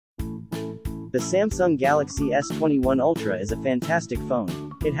The Samsung Galaxy S21 Ultra is a fantastic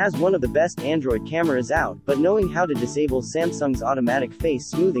phone. It has one of the best Android cameras out, but knowing how to disable Samsung's automatic face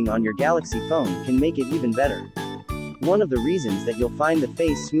smoothing on your Galaxy phone can make it even better. One of the reasons that you'll find the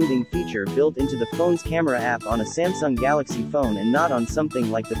face smoothing feature built into the phone's camera app on a Samsung Galaxy phone and not on something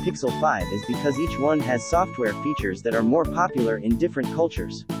like the Pixel 5 is because each one has software features that are more popular in different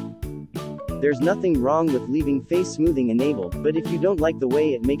cultures. There's nothing wrong with leaving face smoothing enabled, but if you don't like the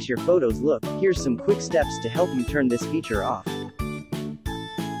way it makes your photos look, here's some quick steps to help you turn this feature off.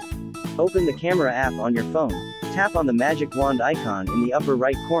 Open the camera app on your phone. Tap on the magic wand icon in the upper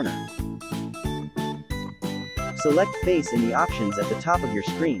right corner. Select Face in the options at the top of your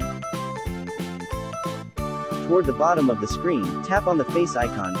screen. Toward the bottom of the screen, tap on the face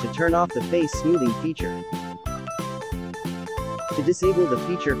icon to turn off the face smoothing feature. To disable the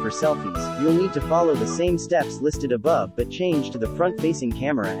feature for selfies, you'll need to follow the same steps listed above but change to the front-facing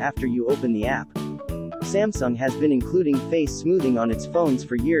camera after you open the app. Samsung has been including face smoothing on its phones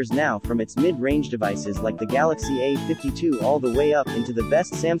for years now, from its mid-range devices like the Galaxy A52 all the way up into the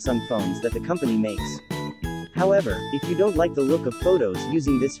best Samsung phones that the company makes. However, if you don't like the look of photos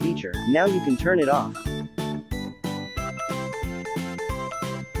using this feature, now you can turn it off.